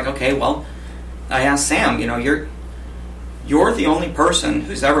 And I was like, okay, well, I asked Sam, you're the only person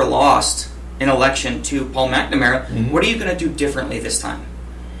who's ever lost an election to Paul McNamara. Mm-hmm. What are you going to do differently this time?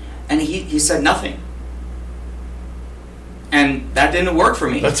 And he said nothing. And that didn't work for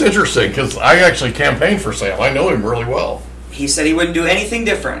me. That's interesting, because I actually campaigned for Sam. I know him really well. He said he wouldn't do anything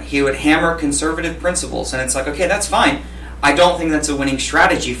different. He would hammer conservative principles. And it's like, okay, that's fine. I don't think that's a winning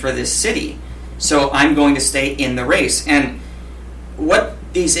strategy for this city. So I'm going to stay in the race. And what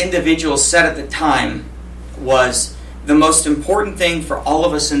these individuals said at the time was, the most important thing for all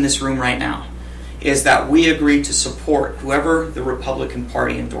of us in this room right now is that we agree to support whoever the Republican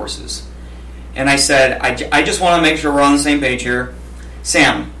Party endorses. And I said, I just want to make sure we're on the same page here.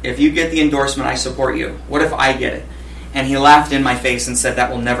 Sam, if you get the endorsement, I support you. What if I get it? And he laughed in my face and said, that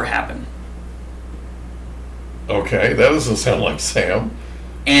will never happen. Okay, that doesn't sound like Sam.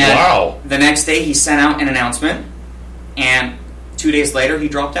 And wow. The next day he sent out an announcement, and 2 days later he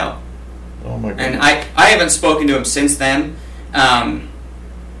dropped out. Oh my goodness. And I haven't spoken to him since then.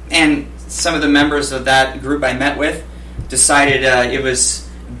 And some of the members of that group I met with decided it was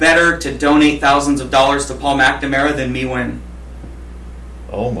better to donate thousands of dollars to Paul McNamara than me win.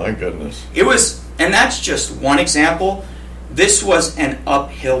 Oh my goodness. It was, and that's just one example. This was an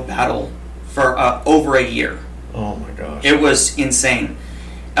uphill battle for over a year. Oh my gosh. It was insane.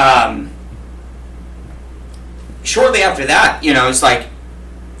 Shortly after that, it's like,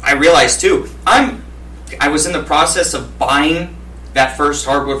 I realized too, I was in the process of buying that first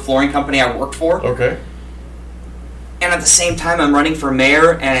hardwood flooring company I worked for. Okay. And at the same time, I'm running for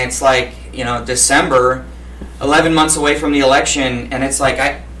mayor, and it's like, December, 11 months away from the election, and it's like,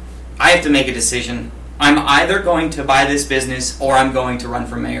 I have to make a decision. I'm either going to buy this business or I'm going to run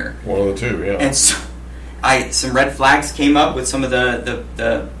for mayor. One of the two, yeah. And so some red flags came up with some of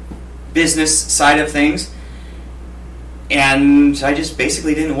the business side of things. And I just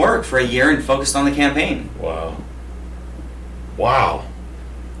basically didn't work for a year and focused on the campaign. Wow.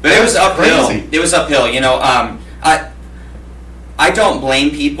 But it was uphill. Crazy. It was uphill. I don't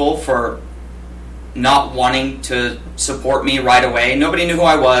blame people for not wanting to support me right away. Nobody knew who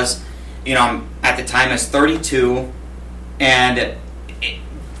I was. At the time I was 32, and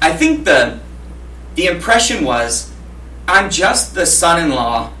I think the impression was I'm just the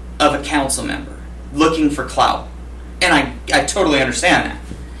son-in-law of a council member looking for clout. And I totally understand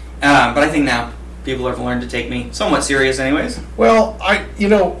that. But I think now people have learned to take me somewhat serious anyways. Well, I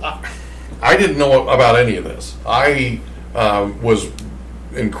didn't know about any of this. I was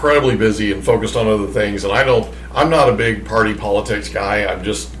incredibly busy and focused on other things, and I'm not a big party politics guy. I'm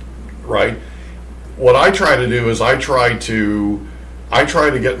just, right? What I try to do is I try to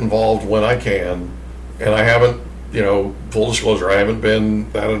get involved when I can, and I haven't, full disclosure, I haven't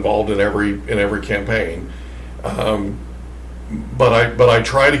been that involved in every campaign. But I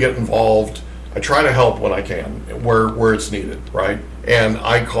try to get involved. I try to help when I can, where it's needed, right? And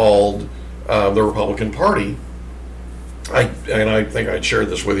I called the Republican Party I think I'd shared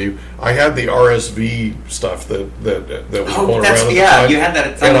this with you. I had the RSV stuff that was going around at the time. You had that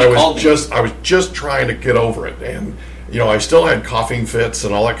at the time. And I was just trying to get over it, and I still had coughing fits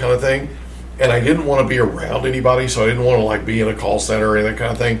and all that kind of thing, and I didn't want to be around anybody, so I didn't want to like be in a call center or that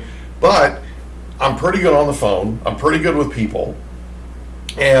kind of thing. But I'm pretty good on the phone. I'm pretty good with people,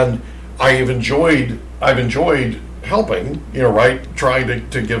 and I've enjoyed helping. Right, trying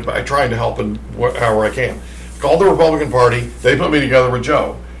to give back, trying to help in however I can. Called the Republican Party. They put me together with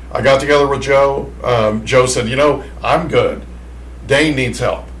Joe. I got together with Joe. Joe said, I'm good. Dane needs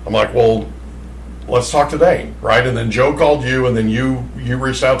help. I'm like, well, let's talk to Dane, right? And then Joe called you, and then you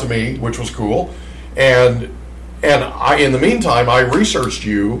reached out to me, which was cool. And I, in the meantime, I researched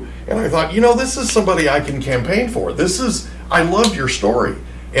you, and I thought, this is somebody I can campaign for. I loved your story,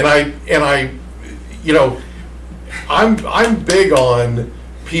 and I'm big on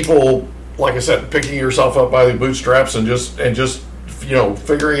people. Like I said, picking yourself up by the bootstraps and just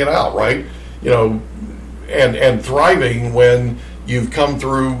figuring it out, right? And thriving when you've come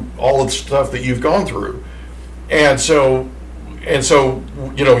through all the stuff that you've gone through. And so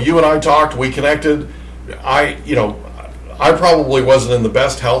you and I talked, we connected. I probably wasn't in the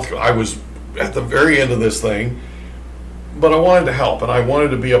best health. I was at the very end of this thing, but I wanted to help, and I wanted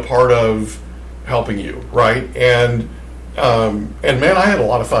to be a part of helping you, right? And man, I had a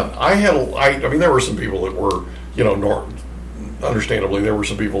lot of fun. I mean, there were some people that were, understandably, there were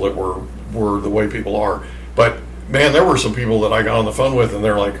some people that were the way people are. But man, there were some people that I got on the phone with, and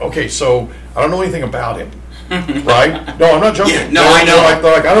they're like, okay, so I don't know anything about him, right? No, I'm not joking. Yeah, no, I know.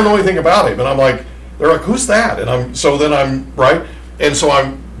 They're like, I don't know anything about him, and I'm like, they're like, who's that? And I'm right, and so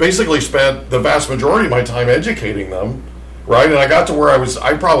I'm basically spent the vast majority of my time educating them, right? And I got to where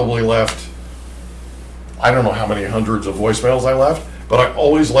I probably left. I don't know how many hundreds of voicemails I left, but I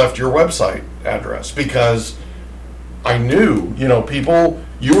always left your website address because I knew, people.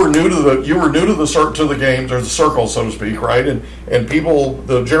 You were new to the games or the circle, so to speak, right? And people,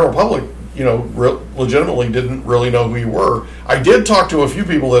 the general public, legitimately didn't really know who you were. I did talk to a few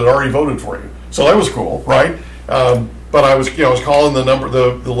people that had already voted for you, so that was cool, right? But I was calling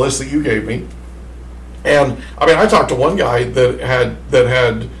the list that you gave me, and I mean, I talked to one guy that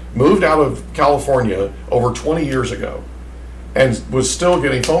had moved out of California over 20 years ago and was still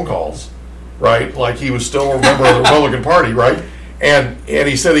getting phone calls, right? Like he was still a member of the Republican Party, right? And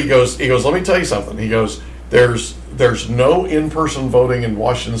he said, he goes, let me tell you something. He goes, there's no in-person voting in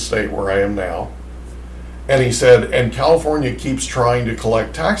Washington State where I am now. And he said, and California keeps trying to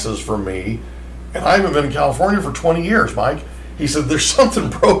collect taxes from me, and I haven't been in California for 20 years, Mike. He said, there's something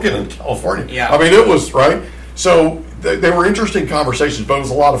broken in California. Yeah. I mean, it was, right? So they were interesting conversations, but it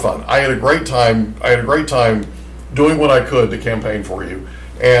was a lot of fun. I had a great time doing what I could to campaign for you,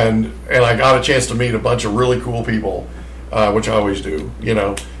 and I got a chance to meet a bunch of really cool people, which I always do,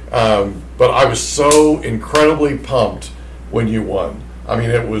 But I was so incredibly pumped when you won. I mean,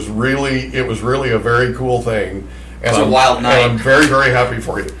 it was really a very cool thing. And it was a wild night. And I'm very, very happy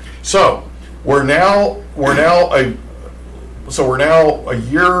for you. So we're now a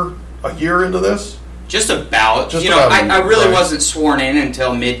year into this. Just about. I really wasn't sworn in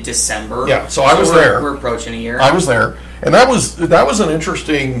until mid-December. Yeah, so I was there. We're approaching a year. I was there, and that was an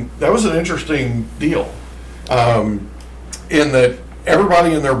interesting deal, in that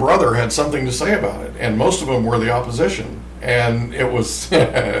everybody and their brother had something to say about it, and most of them were the opposition. And it was,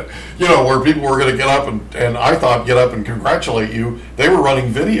 where people were going to get up and I thought get up and congratulate you. They were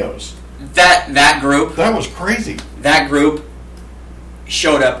running videos. That group. That was crazy. That group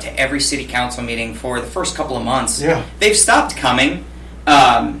showed up to every city council meeting for the first couple of months. Yeah. They've stopped coming,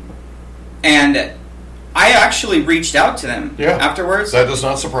 and I actually reached out to them afterwards. That does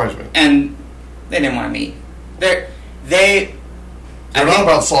not surprise me. And they didn't want to meet. They're not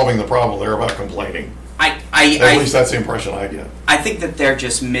about solving the problem. They're about complaining. At least that's the impression I get. I think that they're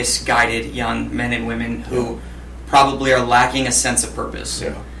just misguided young men and women who probably are lacking a sense of purpose.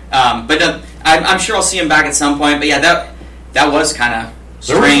 Yeah. But I'm sure I'll see them back at some point. But yeah, that was kind of strange.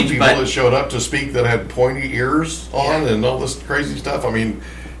 There were some people that showed up to speak that had pointy ears on and all this crazy stuff. I mean,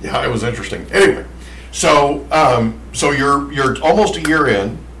 yeah, it was interesting. Anyway, so you're almost a year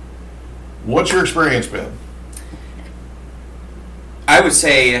in. What's your experience been? I would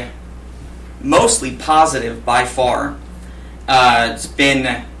say mostly positive by far. It's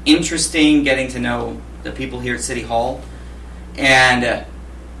been interesting getting to know the people here at City Hall, and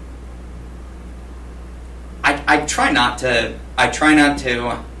I try not to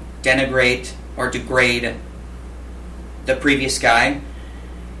denigrate or degrade the previous guy,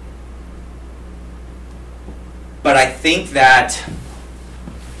 but I think that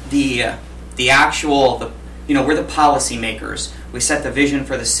the we're the policy makers. We set the vision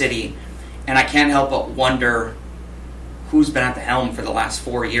for the city, and I can't help but wonder who's been at the helm for the last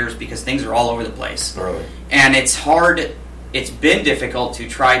 4 years, because things are all over the place. Really? And it's hard, it's been difficult to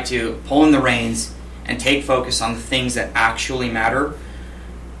try to pull in the reins and take focus on the things that actually matter.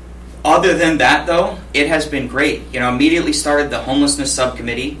 Other than that, though, it has been great. Immediately started the homelessness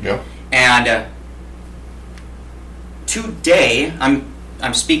subcommittee. Yep. And today,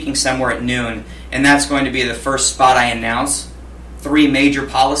 I'm speaking somewhere at noon, and that's going to be the first spot I announce 3 major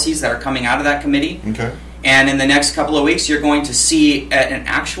policies that are coming out of that committee. Okay. And in the next couple of weeks, you're going to see an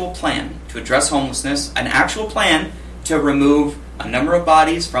actual plan to address homelessness, an actual plan to remove a number of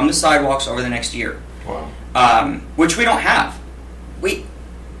bodies from the sidewalks over the next year. Wow. Which we don't have.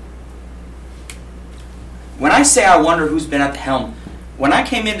 When I say I wonder who's been at the helm, when I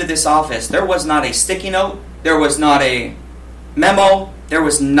came into this office, there was not a sticky note, there was not a memo, there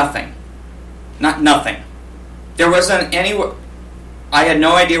was nothing. Nothing. There wasn't any. I had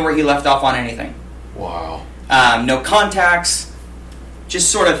no idea where he left off on anything. Wow. No contacts.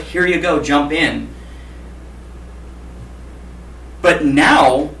 Just sort of, here you go, jump in. But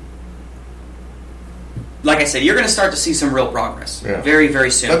now, like I said, you're going to start to see some real progress. Yeah. Very,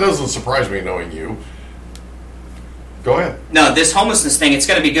 very soon. That doesn't surprise me, knowing you. Go ahead. No, this homelessness thing, it's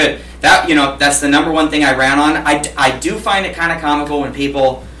going to be good. That's the number one thing I ran on. I do find it kind of comical when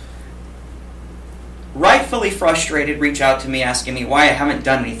people, rightfully frustrated, reach out to me asking me why I haven't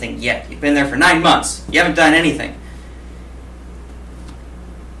done anything yet. You've been there for 9 months. You haven't done anything.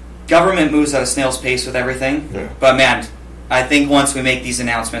 Government moves at a snail's pace with everything. Yeah. But man, I think once we make these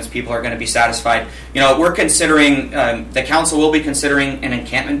announcements, people are going to be satisfied. We're considering, the council will be considering an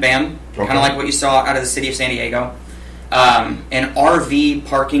encampment ban, kind of like what you saw out of the city of San Diego. An RV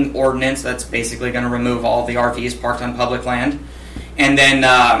parking ordinance that's basically going to remove all the RVs parked on public land. And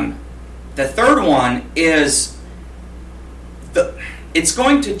then the third one is it's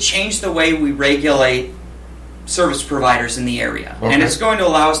going to change the way we regulate service providers in the area. Okay. And it's going to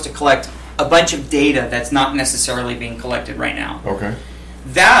allow us to collect a bunch of data that's not necessarily being collected right now. Okay.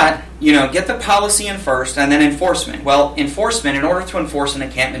 That, get the policy in first, and then enforcement. Well, enforcement, in order to enforce an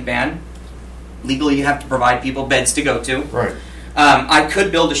encampment ban, legally you have to provide people beds to go to. Right. I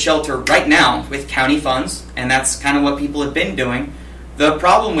could build a shelter right now with county funds, and that's kind of what people have been doing. The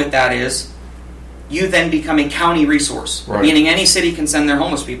problem with that is you then become a county resource, right. Meaning any city can send their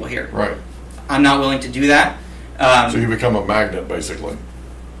homeless people here. Right. I'm not willing to do that. So you become a magnet, basically.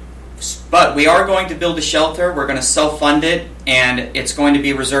 But we are going to build a shelter. We're going to self-fund it, and it's going to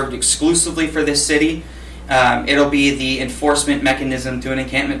be reserved exclusively for this city. It'll be the enforcement mechanism to an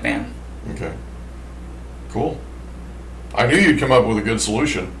encampment ban. Okay. Cool. I knew you'd come up with a good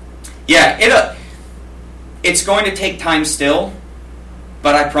solution. Yeah, it's going to take time still,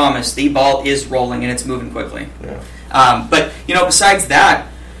 but I promise the ball is rolling and it's moving quickly. Yeah. But, besides that,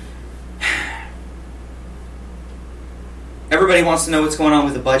 everybody wants to know what's going on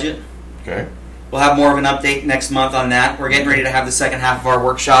with the budget. Okay. We'll have more of an update next month on that. We're getting ready to have the second half of our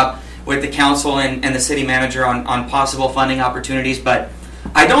workshop with the council and the city manager on possible funding opportunities, but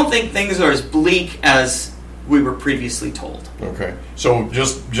I don't think things are as bleak as we were previously told. Okay. So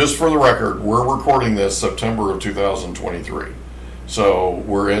just for the record, we're recording this September of 2023. So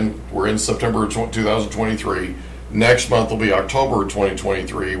we're in September of 2023. Next month will be October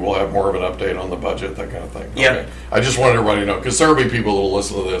 2023. We'll have more of an update on the budget, that kind of thing. Yep. Okay. I just wanted everybody to know, because there will be people that will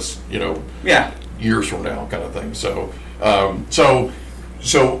listen to this, Yeah. years from now, kind of thing. So,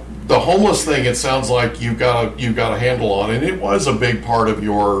 so the homeless thing, it sounds like you've got a handle on, and it was a big part of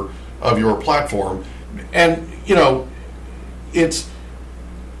your platform, and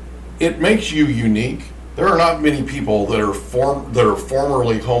it makes you unique. There are not many people that are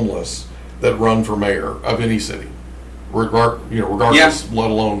formerly homeless that run for mayor of any city, regardless, Yeah. let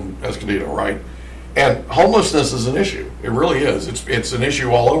alone Escondido, right? And homelessness is an issue. It really is. It's an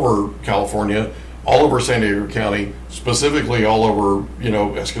issue all over California, all over San Diego County, specifically all over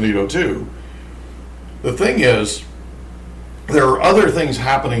Escondido too. The thing is, there are other things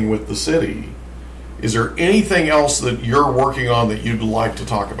happening with the city. Is there anything else that you're working on that you'd like to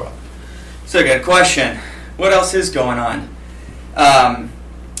talk about? It's a good question. What else is going on?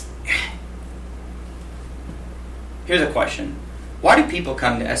 Here's a question. Why do people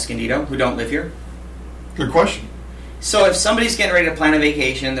come to Escondido who don't live here? Good question. So if somebody's getting ready to plan a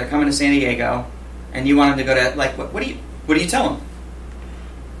vacation, they're coming to San Diego, and you want them to go to, what do you tell them?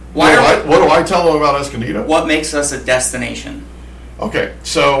 What do I tell them about Escondido? What makes us a destination? Okay,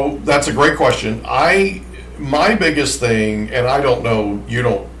 so that's a great question. My biggest thing, and I don't know, you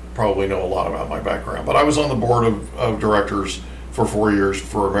don't probably know a lot about my background, but I was on the board of directors for 4 years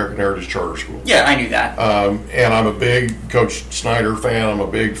for American Heritage Charter School. Yeah, I knew that. And I'm a big Coach Snyder fan. I'm a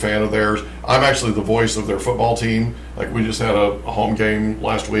big fan of theirs. I'm actually the voice of their football team. Like, we just had a home game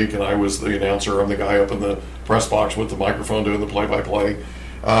last week, and I was the announcer. I'm the guy up in the press box with the microphone doing the play-by-play.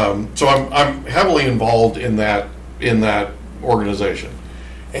 So I'm heavily involved in that organization.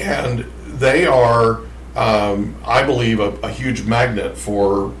 And they are, I believe, a huge magnet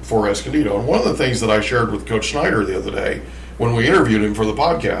for Escondido. And one of the things that I shared with Coach Snyder the other day when we interviewed him for the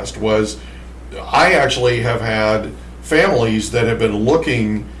podcast was I actually have had families that have been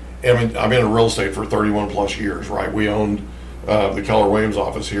looking. I mean, I've been in real estate for 31 plus years, right? We owned the Keller Williams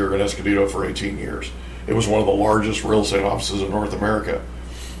office here in Escondido for 18 years. It was one of the largest real estate offices in North America.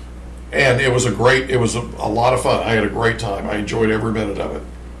 And it was a lot of fun. I had a great time. I enjoyed every minute of it.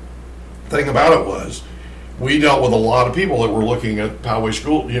 The thing about it was, we dealt with a lot of people that were looking at Poway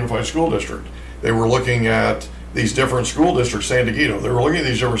Unified School District. They were looking at these different school districts, San Diego. They were looking at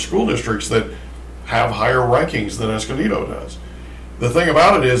these different school districts that have higher rankings than Escondido does. The thing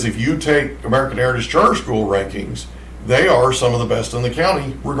about it is, if you take American Heritage Charter School rankings, they are some of the best in the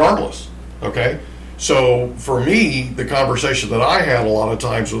county regardless, okay? So for me, the conversation that I had a lot of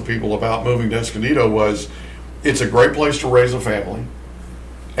times with people about moving to Escondido was, it's a great place to raise a family,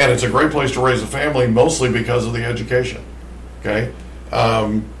 and it's a great place to raise a family mostly because of the education, okay?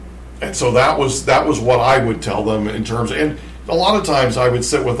 And so that was what I would tell them in terms of, and a lot of times I would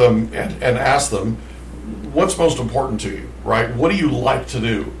sit with them and ask them, what's most important to you, right? What do you like to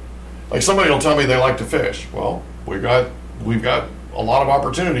do? Like, somebody will tell me they like to fish. Well, we've got a lot of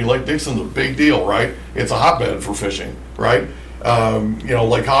opportunity. Lake Dixon's a big deal, right? It's a hotbed for fishing, right?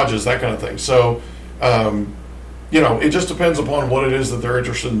 Lake Hodges, that kind of thing. So, it just depends upon what it is that they're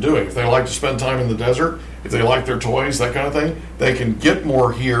interested in doing. If they like to spend time in the desert, if they like their toys, that kind of thing, they can get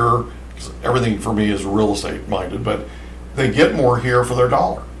more here. Everything for me is real estate minded, but they get more here for their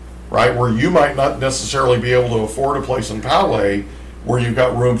dollar, right? Where you might not necessarily be able to afford a place in Poway where you've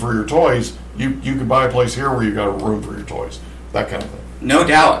got room for your toys. You can buy a place here where you've got a room for your toys, that kind of thing. No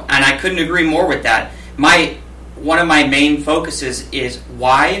doubt, and I couldn't agree more with that. One of my main focuses is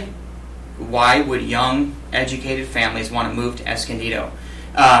why would young, educated families want to move to Escondido?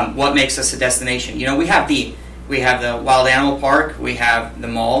 What makes us a destination? We have the Wild Animal Park, we have the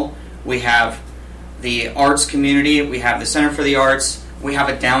mall, we have the arts community, we have the Center for the Arts, we have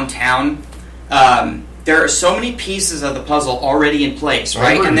a downtown. There are so many pieces of the puzzle already in place,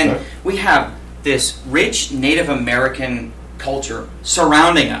 right? And then we have this rich Native American culture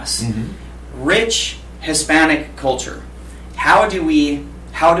surrounding us, rich Hispanic culture. How do we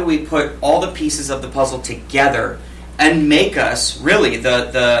put all the pieces of the puzzle together and make us really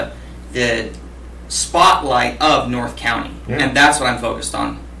the spotlight of North County? Yeah. And that's what I'm focused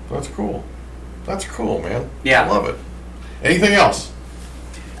on. That's cool. That's cool, man. Yeah. I love it. Anything else?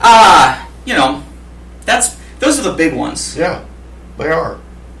 Those are the big ones. Yeah, they are.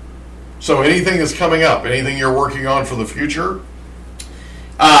 So anything that's coming up, anything you're working on for the future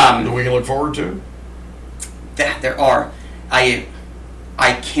that we can look forward to? There are. I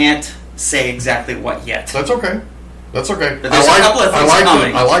can't say exactly what yet. That's okay. But there's a couple of things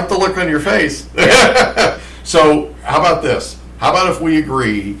coming. I like the look on your face. Yeah. So how about this? How about if we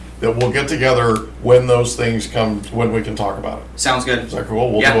agree that we'll get together when those things come, when we can talk about it? Sounds good. Is that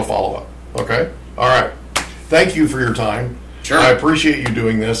cool? We'll do a follow-up. Okay? All right. Thank you for your time. Sure. I appreciate you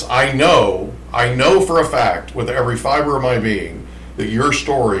doing this. I know for a fact, with every fiber of my being, that your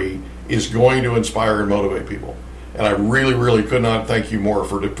story is going to inspire and motivate people. And I really, really could not thank you more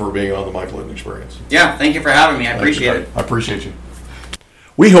for being on the Mike Litton Experience. Yeah, thank you for having me. I appreciate it. I appreciate you.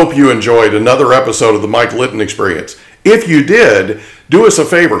 We hope you enjoyed another episode of the Mike Litton Experience. If you did, do us a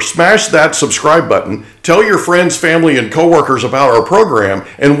favor, smash that subscribe button, tell your friends, family, and coworkers about our program,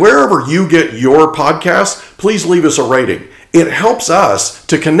 and wherever you get your podcasts, please leave us a rating. It helps us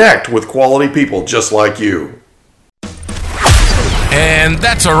to connect with quality people just like you. And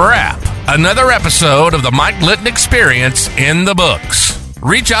that's a wrap. Another episode of the Mike Litton Experience in the books.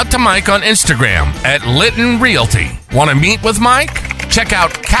 Reach out to Mike on Instagram at Litton Realty. Want to meet with Mike? Check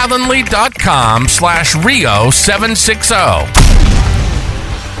out Calendly.com/Rio760.